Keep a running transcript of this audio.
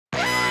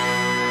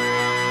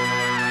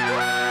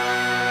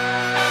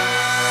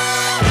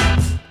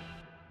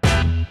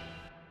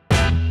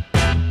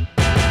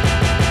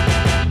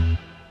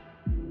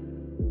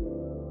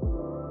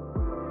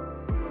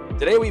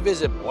we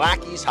visit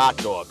Blackie's hot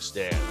dog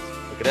stand,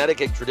 a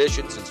Connecticut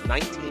tradition since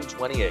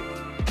 1928.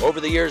 Over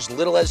the years,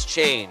 little has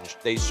changed.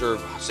 They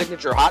serve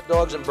signature hot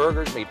dogs and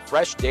burgers made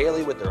fresh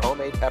daily with their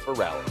homemade pepper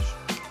relish.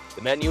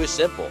 The menu is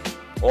simple.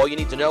 All you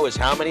need to know is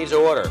how many to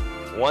order.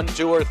 1,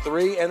 2, or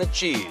 3, and a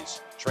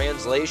cheese.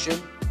 Translation,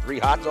 3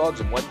 hot dogs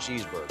and 1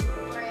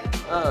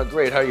 cheeseburger.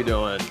 Great, how you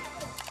doing?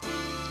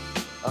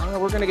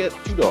 We're gonna get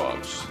 2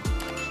 dogs.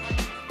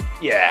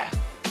 Yeah.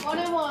 1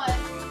 and 1.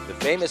 The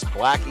famous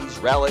Blackie's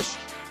relish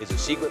is a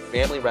secret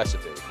family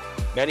recipe.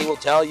 Many will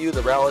tell you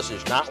the relish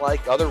is not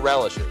like other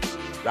relishes.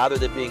 Rather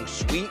than being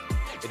sweet,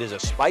 it is a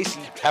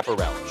spicy pepper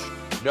relish.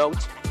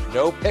 Note,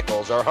 no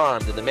pickles are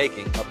harmed in the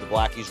making of the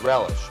Blackie's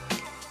relish.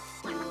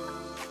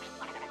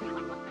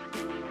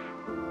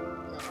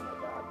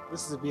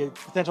 This is a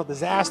potential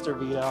disaster,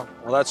 Vito.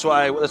 Well, that's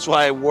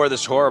why I wore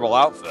this horrible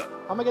outfit.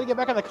 How am I gonna get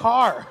back in the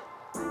car?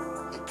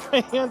 My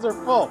hands are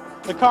full.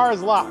 The car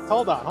is locked.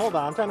 Hold on.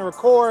 I'm trying to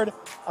record.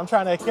 I'm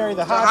trying to carry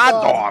the hot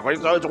dog.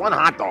 It's 1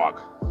 hot dog.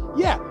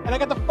 Yeah, and I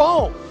got the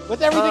phone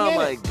with everything in it. Oh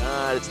my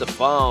God, it's the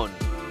phone.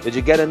 Did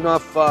you get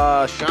enough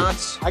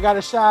shots? I got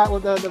a shot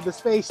with the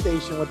space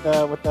station with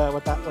the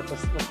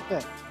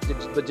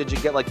thing. Did you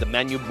get like the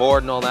menu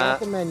board and all that?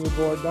 Got the menu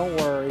board. Don't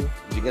worry.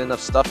 Did you get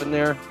enough stuff in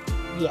there?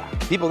 Yeah.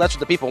 People, that's what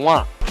the people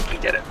want. We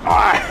did it.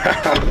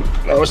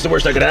 Oh, what's the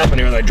worst that could happen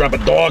here? I drop a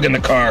dog in the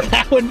car.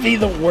 That would be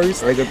the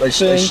worst. I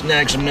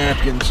snag some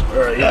napkins. All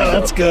right, yeah,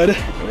 that's good. I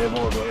have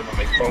all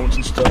my phones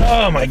and stuff.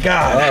 Oh my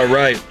God. All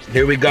right,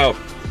 here we go.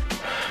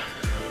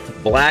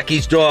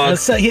 Blackie's dog.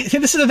 This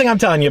is the thing I'm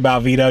telling you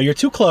about, Vito. You're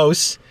too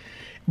close,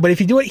 but if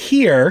you do it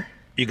here,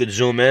 you could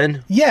zoom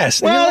in.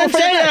 Yes. Well, I'm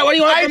saying that. What do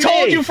you want from me? I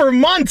told you for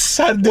months.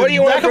 What do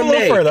you want from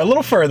me? A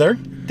little further.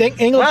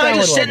 Angle well, down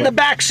just sit in the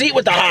back seat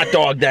with the hot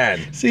dog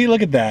then. See,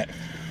 look at that.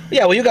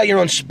 Yeah, well, you got your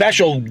own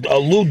special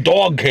Lou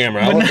dog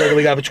camera.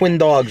 We got twin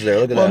dogs there.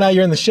 Look at that. Well, now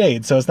you're in the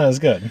shade, so it's not as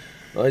good.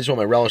 Well, I just want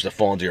my relish to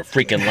fall into your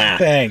freaking lap.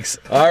 Thanks.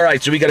 All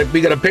right, so we got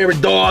a pair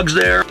of dogs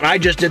there. I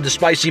just did the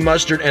spicy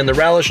mustard and the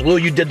relish. Lou,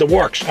 you did the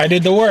works. I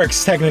did the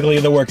works. Technically,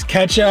 the works: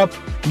 ketchup,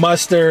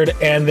 mustard,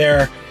 and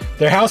their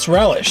house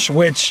relish,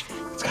 which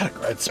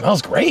it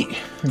smells great.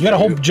 You got a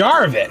whole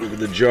jar of it. Look at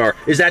the jar.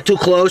 Is that too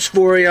close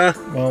for you?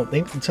 Well,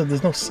 so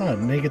there's no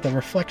sun. They get the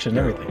reflection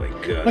and everything. Oh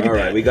my God. All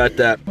right, we got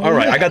that. All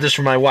right, I got this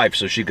for my wife,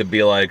 so she could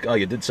be like, "Oh,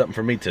 you did something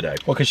for me today."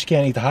 Well, because she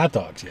can't eat the hot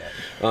dogs yet.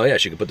 Oh yeah,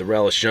 she could put the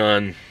relish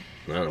on.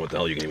 I don't know what the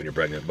hell you can eat when you're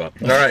pregnant, but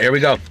all right, here we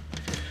go.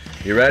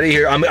 You ready?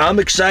 Here, I'm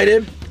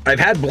excited. I've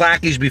had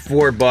Blackie's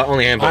before, but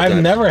only a handful of times.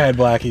 I've never had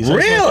Blackie's.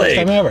 Really? First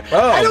time ever.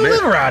 Oh, I don't man.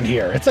 live around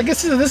here. It's like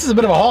this is a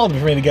bit of a holiday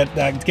for me to get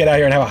out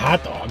here and have a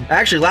hot dog.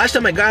 Actually, last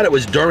time I got it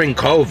was during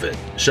COVID,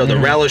 so the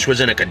relish was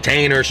in a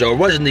container, so it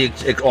wasn't the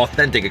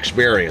authentic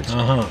experience.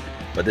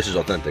 But this is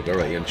authentic. All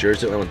right, and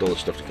cheers. I want all this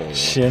stuff to fall in.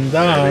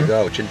 Shindan. Here we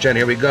go. Chin chin.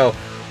 Here we go.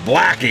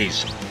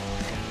 Blackie's.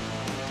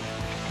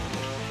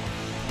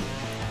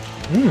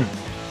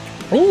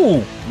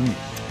 Ooh.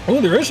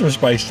 Ooh, there is some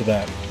spice to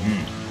that.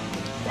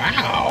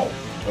 Wow.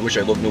 I wish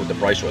I knew what the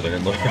price was. I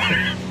didn't look.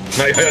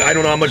 I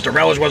don't know how much the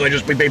relish was. I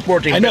just paid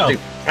 $14.50. I know.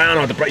 I don't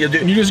know what the price.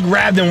 You just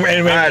grabbed them.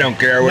 I don't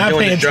care. We're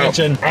doing the show.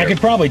 Attention. I could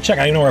probably check.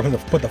 I don't know where I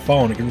put the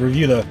phone. I can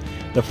review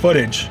the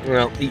footage.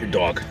 Well, eat your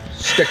dog.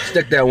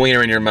 Stick that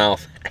wiener in your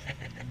mouth.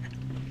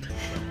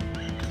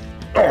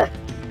 Oh.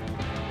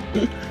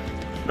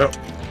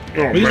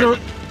 No.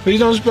 Please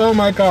don't spill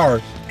my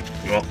car.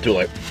 Well, too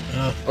late.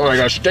 Oh, I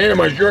got a stain on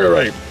my shirt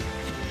already.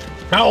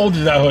 How old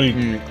is that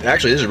hoodie?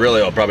 Actually, this is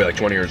really old. Probably like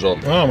 20 years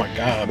old. Oh my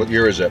God. What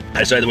year is it?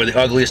 I said with the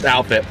ugliest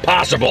outfit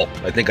possible.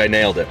 I think I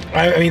nailed it.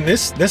 I mean,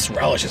 this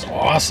relish is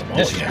awesome.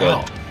 This is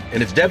good,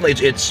 and it's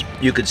definitely it's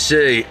you could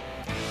see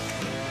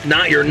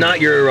not your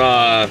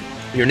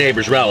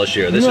neighbor's relish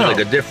here. This is like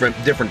a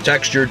different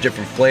texture,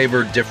 different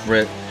flavor,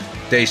 different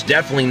taste.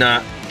 Definitely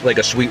not like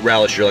a sweet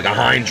relish or like a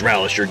Heinz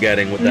relish you're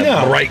getting with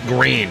that bright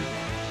green.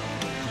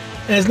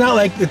 And it's not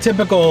like the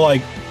typical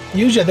like.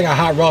 Usually I think of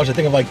hot relish, I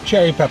think of like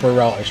cherry pepper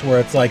relish, where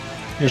it's like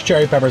there's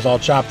cherry peppers all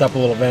chopped up, a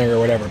little vinegar or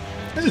whatever.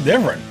 This is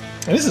different,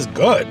 and this is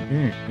good.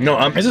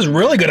 No, this is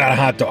really good on a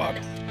hot dog.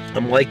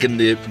 I'm liking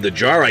the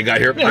jar I got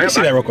here. Yeah, let me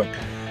see that real quick.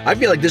 I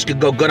feel like this could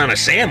go good on a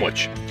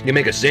sandwich. You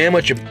make a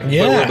sandwich, you put a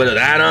little bit of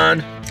that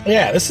on.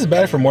 Yeah, this is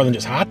better for more than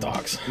just hot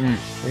dogs.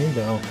 Green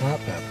bell hot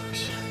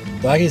peppers.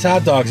 Blackie's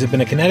hot dogs have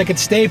been a Connecticut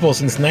staple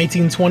since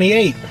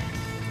 1928.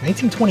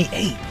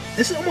 1928?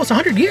 This is almost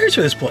 100 years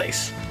for this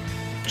place.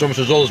 It's almost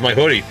as old as my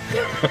hoodie.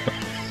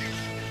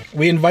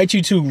 We invite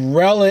you to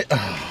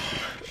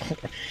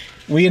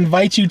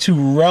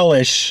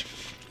relish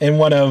in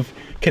one of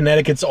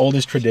Connecticut's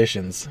oldest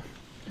traditions.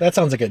 That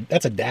sounds like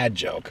that's a dad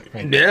joke.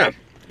 Right? Yeah,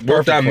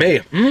 worked on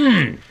me.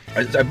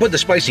 I put the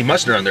spicy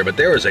mustard on there, but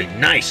there is a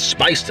nice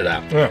spice to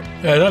that. Yeah,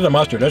 that's the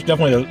mustard. That's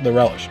definitely the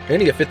relish.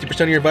 And you get 50%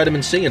 of your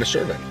vitamin C in a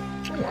serving.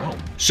 Oh, wow.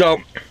 So,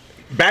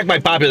 back by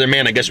popular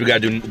demand, I guess we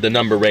got to do the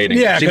number rating.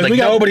 Yeah, seems like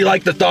nobody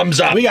liked the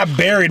thumbs up. We got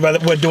buried by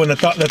doing the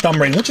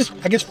thumb rating, which is,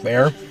 I guess,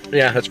 fair.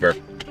 Yeah, that's fair.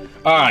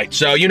 All right,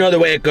 so you know the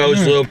way it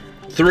goes, Lou.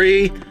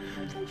 3,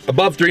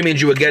 above 3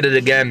 means you would get it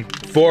again.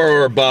 4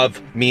 or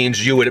above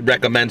means you would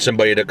recommend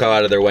somebody to go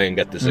out of their way and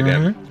get this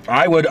again.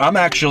 I'm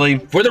actually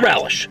for the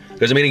relish.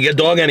 Doesn't mean you get a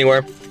dog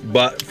anywhere,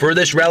 but for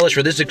this relish,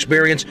 for this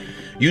experience,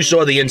 you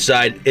saw the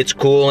inside. It's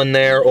cool in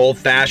there,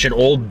 old-fashioned,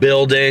 old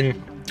building,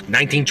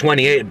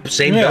 1928,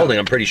 same building,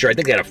 I'm pretty sure. I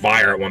think they had a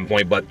fire at one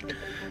point, but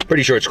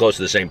pretty sure it's close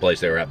to the same place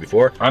they were at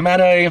before. I'm at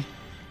a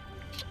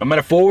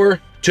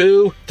 4,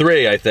 2,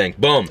 3, I think.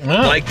 Boom.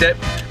 Liked it.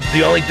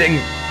 The only thing,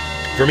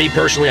 for me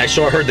personally, I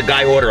heard the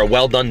guy order a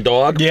well-done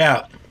dog.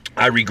 Yeah.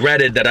 I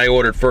regretted that I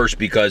ordered first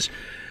because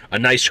a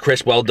nice,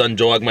 crisp, well-done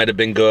dog might have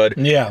been good.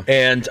 Yeah.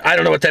 And I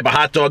don't know what type of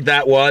hot dog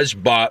that was,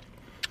 but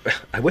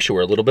I wish it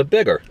were a little bit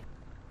bigger.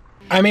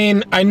 I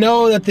mean, I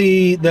know that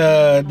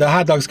the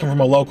hot dogs come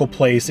from a local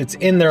place. It's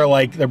in their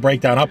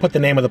breakdown. I'll put the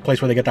name of the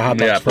place where they get the hot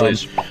dogs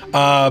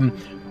from.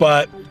 Please.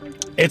 But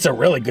it's a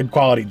really good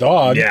quality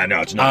dog. Yeah,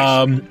 no, it's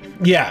nice.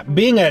 Yeah,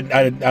 being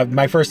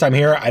my first time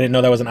here, I didn't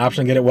know that was an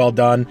option to get it well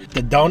done.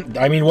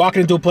 I mean,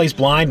 walking into a place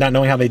blind, not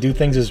knowing how they do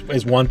things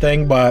is one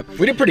thing, but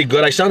we did pretty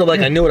good. I sounded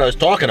like I knew what I was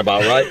talking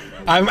about, right?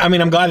 I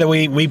mean, I'm glad that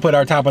we put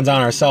our toppings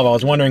on ourselves. I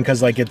was wondering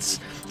because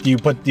you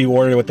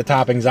order it with the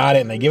toppings on it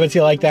and they give it to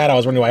you like that. I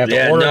was wondering why I have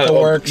to order it to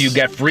work. You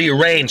get free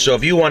reign, so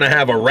if you want to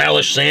have a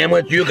relish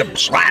sandwich, you can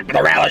slap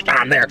the relish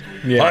on there.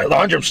 Yeah.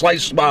 100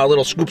 sliced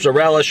little scoops of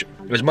relish,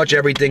 as much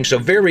everything. So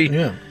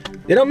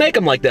they don't make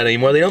them like that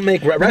anymore. They don't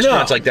make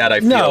restaurants like that, I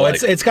feel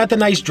like. It's got the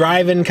nice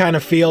drive-in kind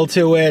of feel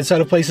to it. So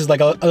other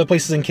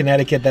places in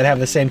Connecticut that have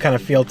the same kind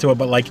of feel to it,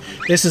 but like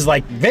this is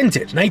like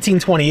vintage,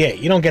 1928.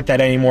 You don't get that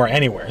anymore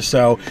anywhere.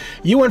 So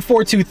you went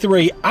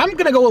 4-2-3. I'm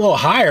gonna go a little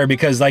higher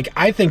because like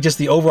I think just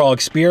the overall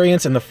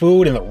experience and the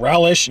food and the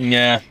relish.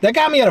 Yeah. That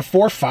got me at a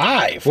 4-5.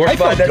 I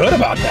felt good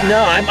about that.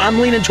 No, I'm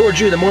leaning towards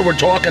you the more we're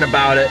talking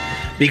about it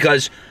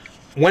because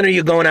when are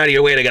you going out of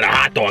your way to get a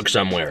hot dog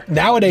somewhere?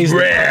 Nowadays,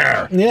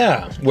 rare.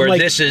 Yeah. Where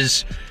this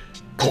is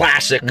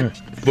classic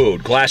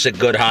food, classic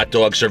good hot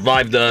dog.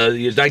 Survived the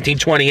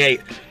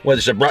 1928.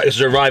 It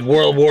survived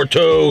World War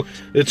II.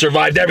 It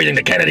survived everything.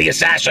 The Kennedy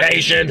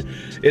assassination.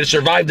 It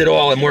survived it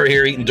all, and we're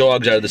here eating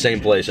dogs out of the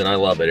same place, and I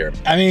love it here.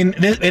 I mean,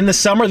 in the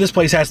summer, this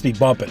place has to be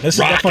bumping. This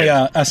is definitely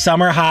a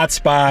summer hot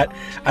spot.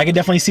 I can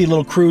definitely see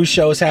little cruise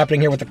shows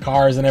happening here with the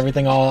cars and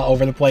everything all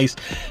over the place.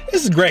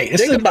 This is great.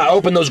 Think about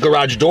open those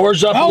garage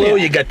doors up, Lou.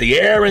 You got the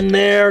air in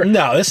there.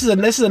 No, this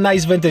is a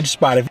nice vintage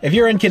spot. If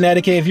you're in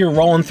Connecticut, if you're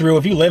rolling through,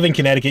 if you live in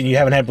Connecticut and you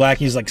haven't had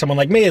Blackie's, like someone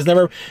like me has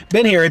never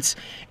been here, it's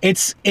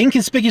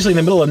inconspicuously in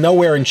the middle of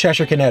nowhere in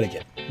Cheshire,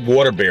 Connecticut.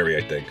 Waterbury,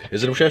 I think.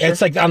 Is it in Cheshire?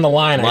 It's like on the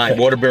line. I think.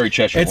 Waterbury,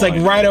 Cheshire. It's like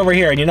right over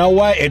here, and you know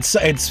what? This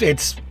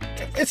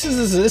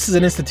is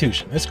an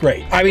institution. It's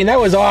great. I mean, that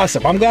was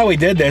awesome. I'm glad we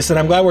did this, and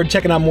I'm glad we're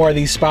checking out more of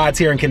these spots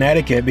here in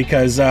Connecticut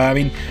because I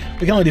mean,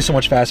 we can only do so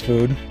much fast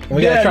food.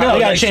 We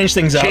gotta change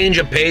things up. Change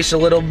of pace a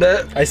little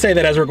bit. I say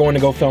that as we're going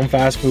to go film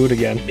fast food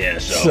again. Yeah,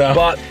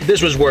 but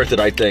this was worth it,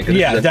 I think.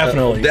 Yeah,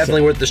 definitely.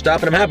 Definitely worth the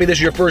stop, and I'm happy this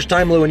is your first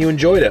time, Lou, and you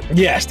enjoyed it.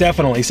 Yes,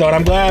 definitely. So, and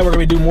I'm glad we're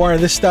going to do more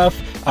of this stuff.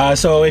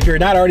 So if you're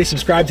not already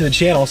subscribed to the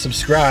channel,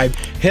 subscribe,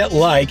 hit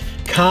like,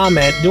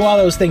 comment, do all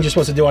those things you're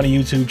supposed to do on a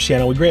YouTube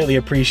channel. We greatly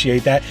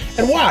appreciate that.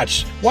 And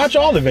watch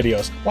all the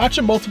videos. Watch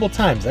them multiple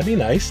times. That'd be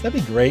nice. That'd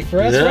be great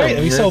for us, right?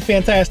 That'd be so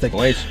fantastic.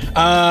 Nice.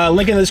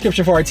 Link in the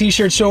description for our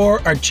t-shirt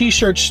store, our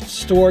TikToks,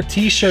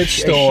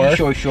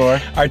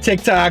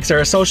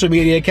 our social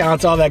media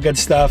accounts, all that good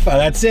stuff.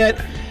 That's it.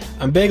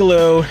 I'm Big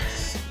Lou,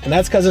 and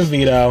that's Cousin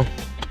Vito.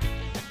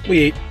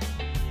 We eat.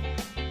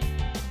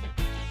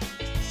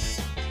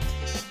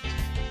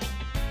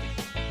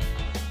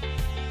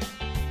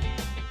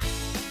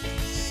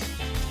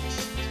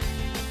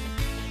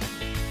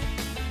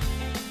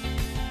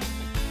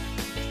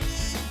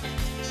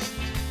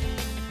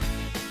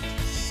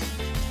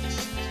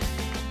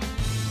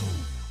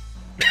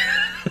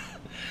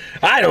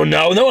 I don't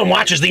know. No one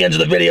watches the ends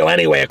of the video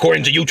anyway,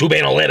 according to YouTube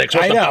analytics.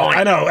 I know.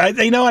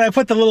 You know what? I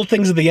put the little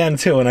things at the end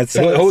too, and it's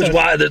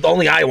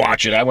only I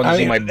watch it. I want to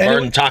see my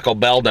burn Taco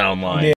Bell down line. Yeah.